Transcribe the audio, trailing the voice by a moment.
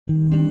Hi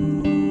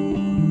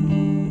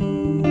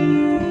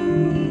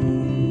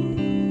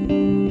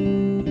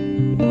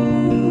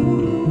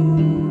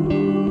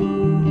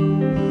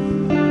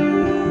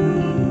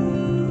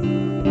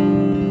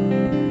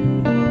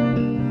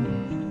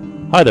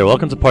there,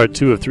 welcome to part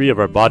 2 of 3 of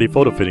our body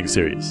photo fitting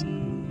series.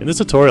 In this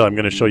tutorial I'm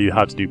going to show you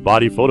how to do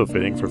body photo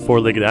fitting for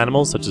four-legged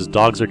animals such as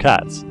dogs or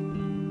cats.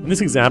 In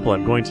this example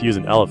I'm going to use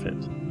an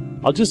elephant.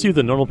 I'll just use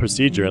the normal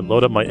procedure and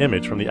load up my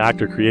image from the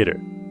actor creator.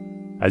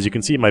 As you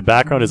can see, my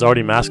background is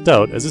already masked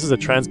out as this is a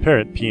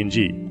transparent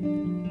PNG.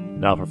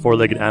 Now for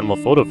four-legged animal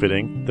photo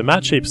fitting, the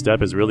mat shape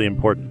step is really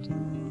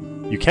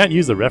important. You can't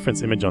use the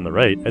reference image on the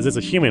right as it's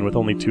a human with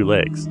only 2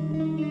 legs.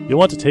 You'll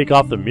want to take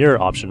off the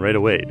mirror option right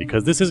away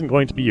because this isn't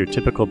going to be your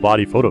typical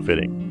body photo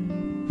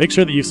fitting. Make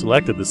sure that you've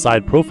selected the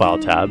side profile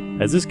tab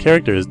as this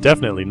character is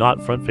definitely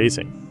not front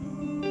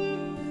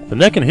facing. The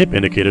neck and hip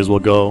indicators will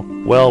go,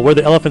 well, where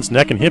the elephant's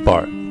neck and hip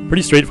are.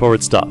 Pretty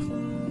straightforward stuff.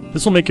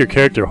 This will make your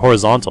character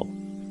horizontal.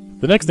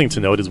 The next thing to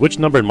note is which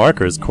numbered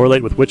markers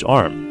correlate with which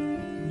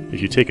arm.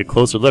 If you take a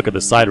closer look at the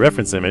side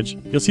reference image,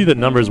 you'll see that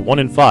numbers 1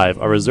 and 5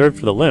 are reserved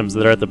for the limbs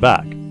that are at the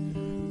back.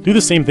 Do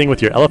the same thing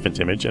with your elephant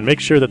image and make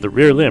sure that the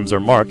rear limbs are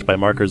marked by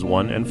markers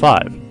 1 and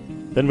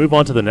 5. Then move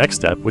on to the next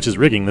step, which is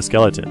rigging the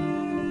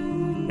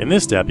skeleton. In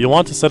this step, you'll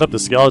want to set up the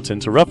skeleton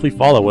to roughly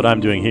follow what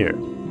I'm doing here.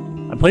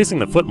 I'm placing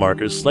the foot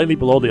markers slightly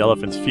below the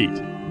elephant's feet,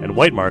 and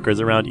white markers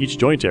around each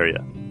joint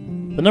area.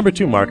 The number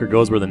 2 marker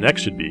goes where the neck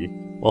should be,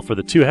 while for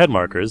the 2 head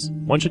markers,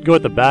 one should go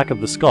at the back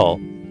of the skull,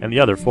 and the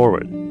other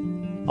forward.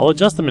 I'll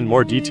adjust them in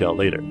more detail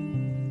later.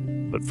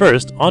 But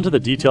first, onto the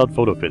detailed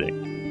photo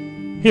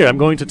fitting. Here I'm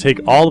going to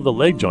take all of the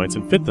leg joints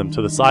and fit them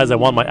to the size I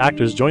want my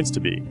actor's joints to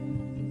be.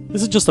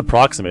 This is just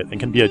approximate and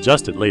can be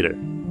adjusted later.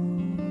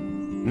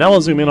 Now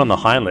I'll zoom in on the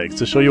hind legs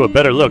to show you a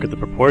better look at the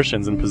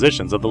proportions and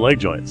positions of the leg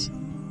joints.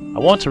 I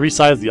want to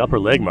resize the upper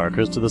leg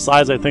markers to the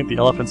size I think the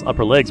elephant's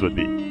upper legs would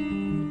be.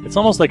 It's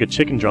almost like a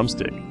chicken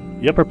drumstick.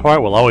 The upper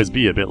part will always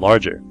be a bit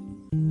larger.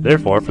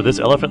 Therefore, for this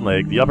elephant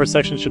leg, the upper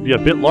section should be a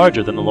bit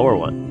larger than the lower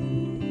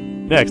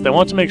one. Next, I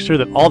want to make sure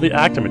that all the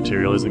actor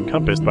material is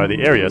encompassed by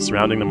the area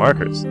surrounding the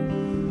markers.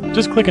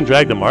 Just click and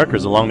drag the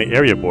markers along the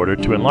area border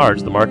to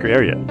enlarge the marker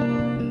area.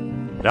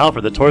 Now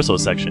for the torso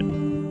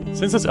section.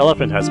 Since this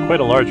elephant has quite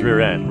a large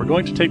rear end, we're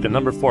going to take the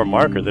number 4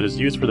 marker that is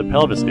used for the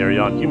pelvis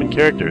area on human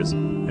characters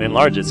and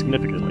enlarge it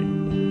significantly.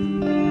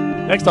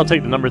 Next I'll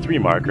take the number 3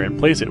 marker and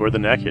place it where the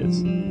neck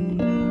is.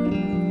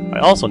 I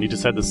also need to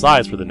set the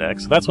size for the neck,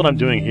 so that's what I'm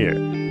doing here.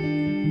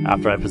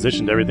 After I've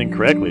positioned everything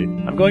correctly,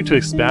 I'm going to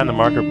expand the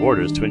marker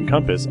borders to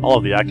encompass all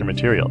of the actor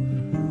material.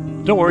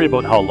 Don't worry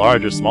about how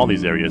large or small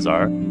these areas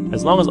are,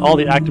 as long as all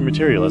the actor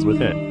material is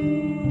within.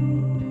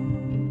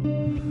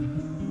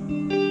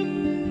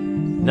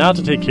 Now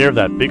to take care of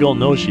that big ol'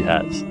 nose she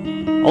has.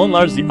 I'll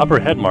enlarge the upper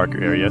head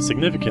marker area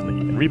significantly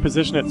and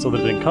reposition it so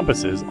that it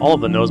encompasses all of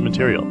the nose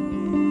material.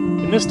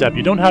 In this step,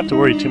 you don't have to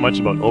worry too much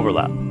about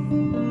overlap.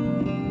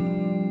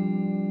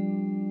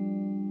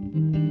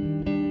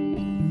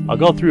 I'll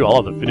go through all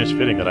of the finished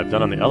fitting that I've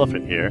done on the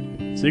elephant here,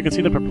 so you can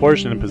see the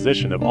proportion and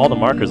position of all the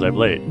markers I've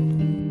laid.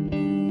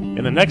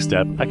 In the next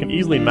step, I can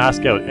easily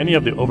mask out any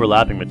of the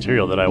overlapping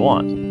material that I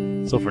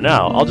want. So for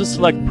now, I'll just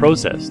select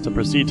Process to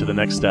proceed to the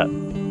next step.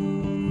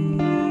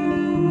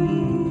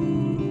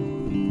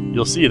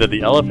 You'll see that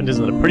the elephant is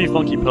in a pretty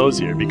funky pose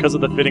here because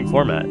of the fitting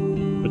format,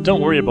 but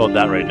don't worry about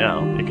that right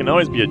now, it can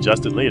always be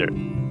adjusted later.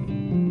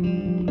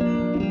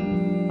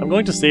 I'm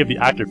going to save the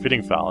actor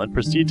fitting file and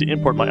proceed to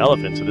import my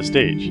elephant to the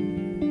stage.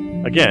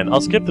 Again, I'll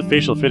skip the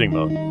facial fitting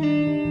mode.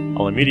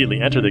 I'll immediately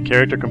enter the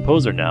character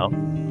composer now,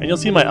 and you'll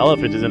see my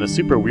elephant is in a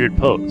super weird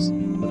pose,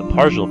 with a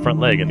partial front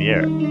leg in the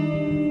air.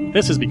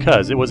 This is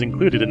because it was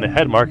included in the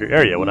head marker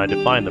area when I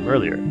defined them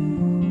earlier.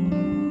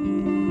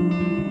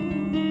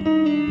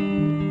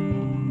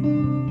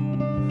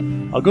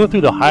 I'll go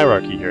through the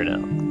hierarchy here now.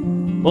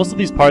 Most of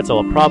these parts I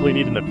will probably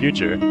need in the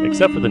future,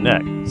 except for the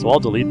neck, so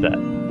I'll delete that.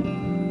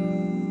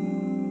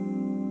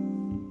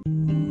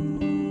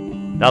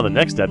 Now the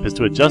next step is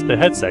to adjust the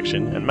head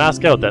section and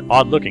mask out that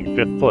odd-looking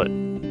 5th foot.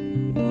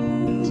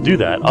 To do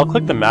that, I'll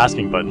click the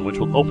masking button, which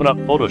will open up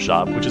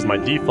Photoshop, which is my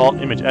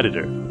default image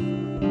editor.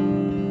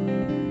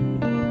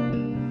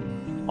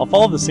 I'll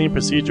follow the same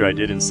procedure I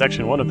did in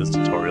section 1 of this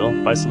tutorial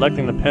by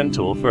selecting the pen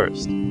tool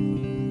first.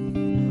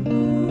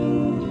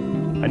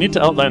 I need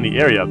to outline the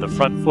area of the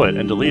front foot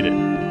and delete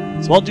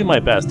it, so I'll do my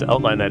best to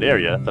outline that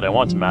area that I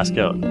want to mask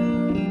out.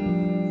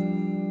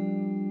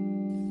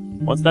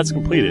 Once that's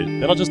completed,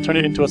 then I'll just turn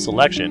it into a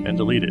selection and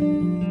delete it.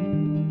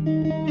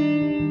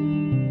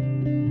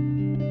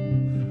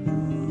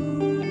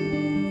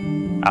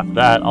 After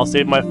that, I'll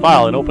save my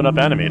file and open up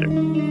Animator.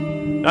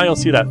 Now you'll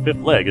see that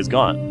 5th leg is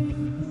gone.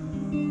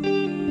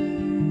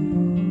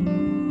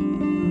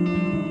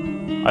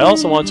 I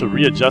also want to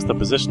readjust the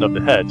position of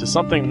the head to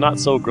something not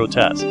so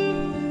grotesque.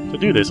 To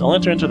do this, I'll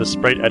enter into the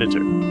Sprite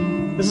Editor.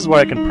 This is where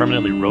I can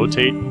permanently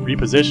rotate,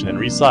 reposition, and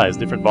resize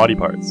different body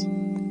parts.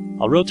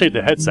 I'll rotate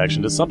the head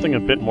section to something a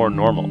bit more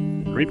normal,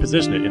 and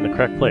reposition it in the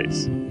correct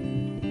place.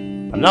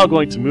 I'm now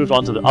going to move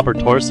on to the upper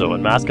torso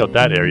and mask out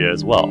that area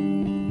as well.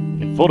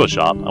 In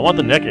Photoshop, I want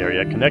the neck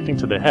area connecting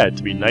to the head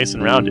to be nice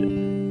and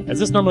rounded, as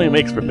this normally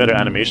makes for better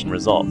animation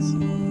results.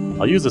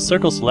 I'll use the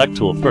Circle Select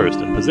tool first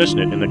and position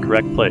it in the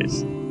correct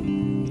place.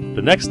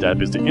 The next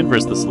step is to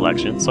inverse the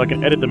selection so I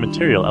can edit the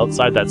material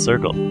outside that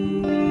circle.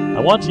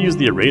 I want to use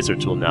the Eraser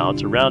tool now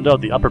to round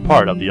out the upper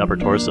part of the upper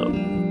torso.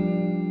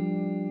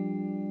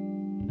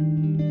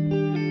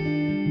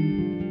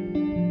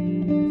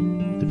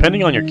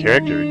 Depending on your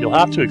character, you'll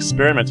have to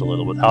experiment a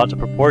little with how to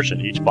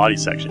proportion each body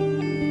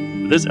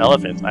section. For this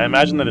elephant, I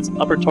imagine that its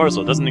upper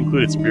torso doesn't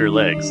include its rear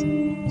legs,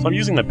 so I'm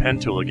using the pen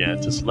tool again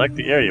to select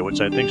the area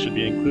which I think should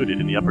be included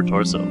in the upper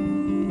torso.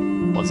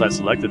 Once I've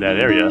selected that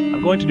area,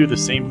 I'm going to do the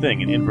same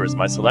thing and inverse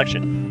my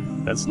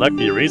selection, then select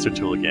the Eraser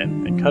tool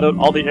again and cut out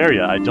all the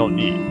area I don't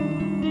need.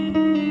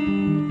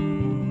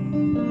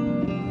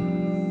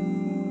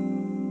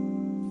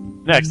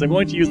 Next, I'm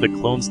going to use the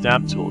Clone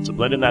Stamp tool to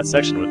blend in that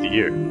section with the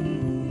ear.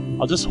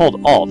 I'll just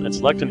hold Alt and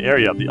select an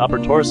area of the upper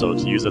torso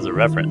to use as a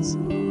reference,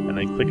 and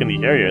then click in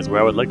the areas where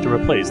I would like to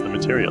replace the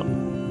material.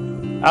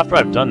 After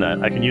I've done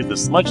that, I can use the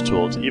Smudge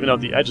tool to even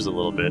out the edges a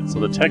little bit so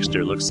the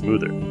texture looks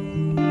smoother.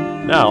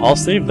 Now, I'll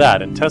save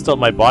that and test out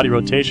my body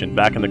rotation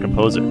back in the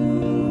Composer.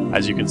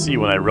 As you can see,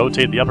 when I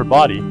rotate the upper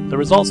body, the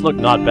results look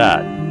not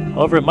bad.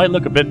 However, it might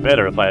look a bit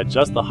better if I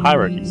adjust the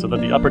hierarchy so that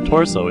the upper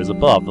torso is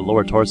above the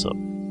lower torso.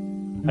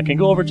 I can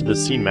go over to the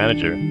Scene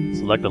Manager,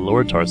 select the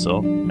lower torso,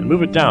 and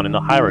move it down in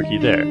the hierarchy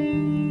there.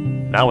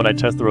 Now when I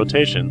test the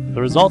rotation,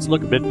 the results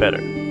look a bit better.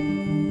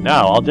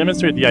 Now I'll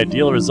demonstrate the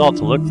ideal result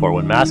to look for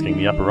when masking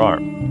the upper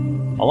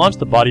arm. I'll launch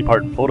the body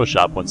part in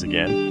Photoshop once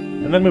again,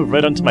 and then move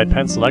right onto my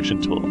pen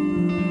selection tool.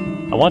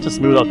 I want to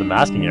smooth out the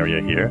masking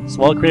area here,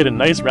 so I'll create a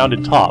nice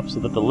rounded top so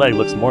that the leg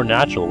looks more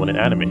natural when it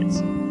animates.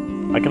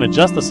 I can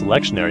adjust the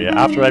selection area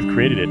after I've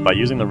created it by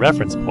using the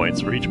reference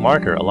points for each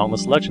marker along the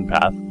selection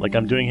path, like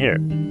I'm doing here.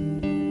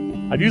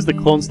 I've used the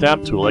Clone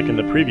Stamp tool like in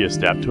the previous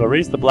step to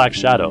erase the black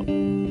shadow.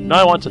 Now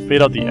I want to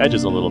fade out the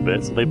edges a little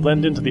bit so they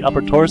blend into the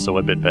upper torso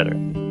a bit better.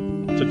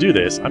 To do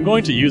this, I'm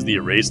going to use the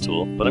Erase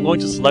tool, but I'm going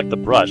to select the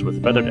brush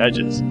with feathered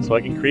edges so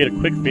I can create a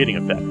quick fading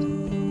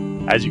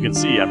effect. As you can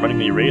see, I'm running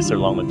the eraser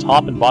along the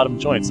top and bottom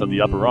joints of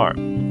the upper arm,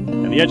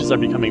 and the edges are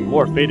becoming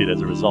more faded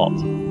as a result.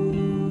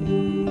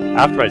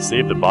 After I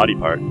save the body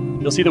part,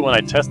 you'll see that when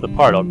I test the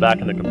part out back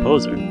in the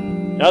Composer,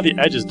 now the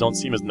edges don't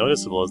seem as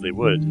noticeable as they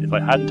would if I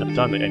hadn't have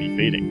done any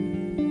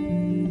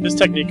fading. This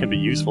technique can be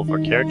useful for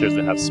characters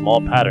that have small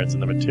patterns in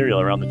the material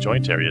around the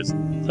joint areas,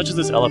 such as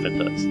this elephant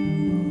does.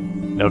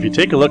 Now if you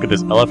take a look at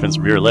this elephant's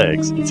rear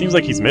legs, it seems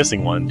like he's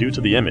missing one due to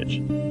the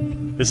image.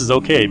 This is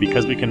okay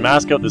because we can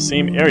mask out the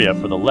same area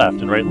for the left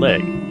and right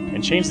leg,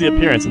 and change the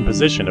appearance and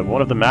position of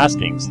one of the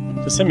maskings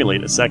to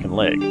simulate a second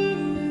leg.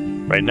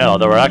 Right now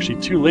there are actually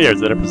two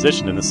layers that are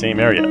positioned in the same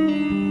area.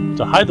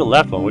 To hide the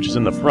left one, which is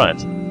in the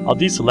front, I'll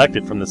deselect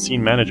it from the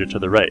Scene Manager to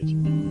the right.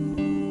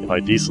 If I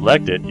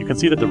deselect it, you can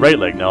see that the right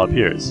leg now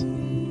appears.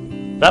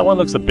 That one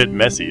looks a bit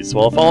messy, so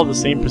I'll follow the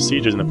same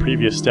procedures in the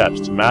previous steps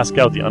to mask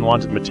out the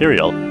unwanted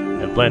material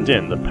and blend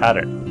in the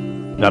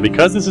pattern. Now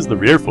because this is the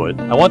rear foot,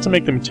 I want to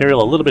make the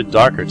material a little bit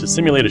darker to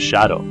simulate a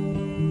shadow.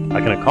 I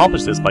can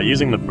accomplish this by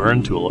using the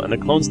Burn tool and the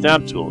Clone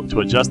Stamp tool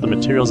to adjust the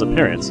material's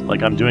appearance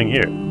like I'm doing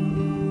here.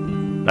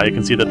 Now you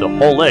can see that the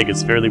whole leg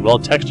is fairly well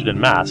textured and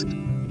masked,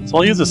 so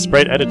I'll use the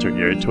Sprite Editor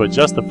here to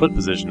adjust the foot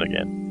position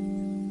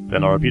again.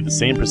 Then I'll repeat the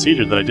same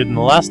procedure that I did in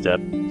the last step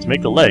to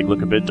make the leg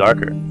look a bit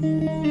darker.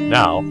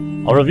 Now,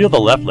 I'll reveal the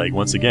left leg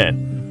once again,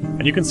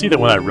 and you can see that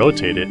when I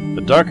rotate it,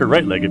 the darker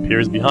right leg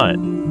appears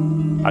behind.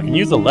 I can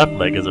use the left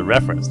leg as a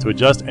reference to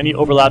adjust any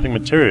overlapping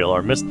material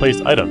or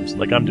misplaced items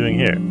like I'm doing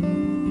here.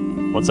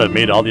 Once I've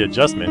made all the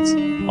adjustments,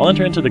 I'll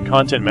enter into the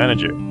Content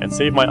Manager and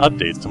save my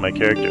updates to my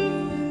character.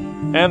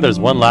 And there's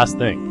one last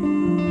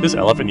thing. This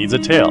elephant needs a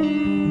tail.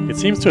 It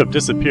seems to have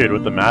disappeared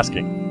with the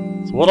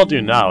masking. So what I'll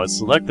do now is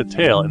select the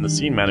tail in the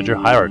Scene Manager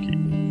hierarchy.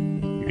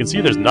 You can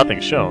see there's nothing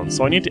shown,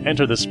 so I need to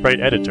enter the Sprite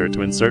Editor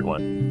to insert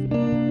one.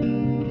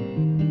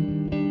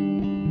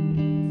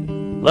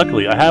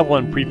 Luckily, I have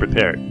one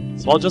pre-prepared,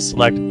 so I'll just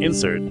select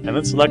Insert and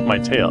then select my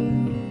tail.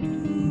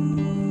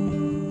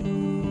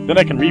 Then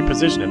I can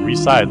reposition and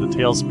resize the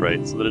tail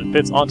sprite so that it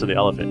fits onto the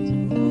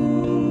elephant.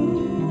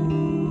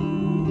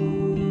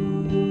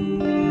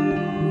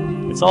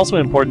 It's also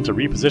important to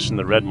reposition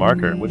the red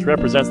marker, which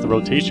represents the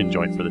rotation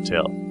joint for the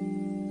tail.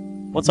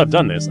 Once I've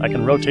done this, I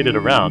can rotate it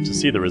around to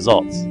see the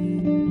results.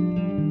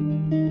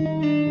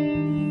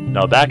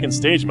 Now back in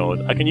stage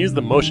mode, I can use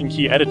the Motion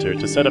Key Editor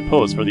to set a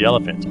pose for the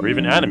elephant, or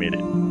even animate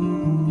it.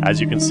 As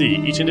you can see,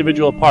 each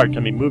individual part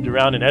can be moved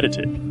around and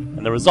edited,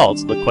 and the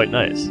results look quite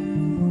nice.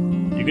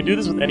 You can do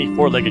this with any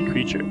four-legged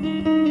creature.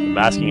 The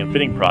masking and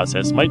fitting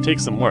process might take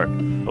some work,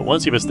 but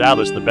once you've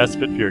established the best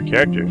fit for your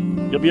character,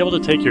 you'll be able to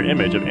take your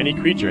image of any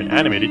creature and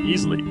animate it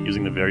easily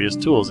using the various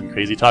tools in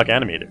CrazyTalk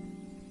Animator.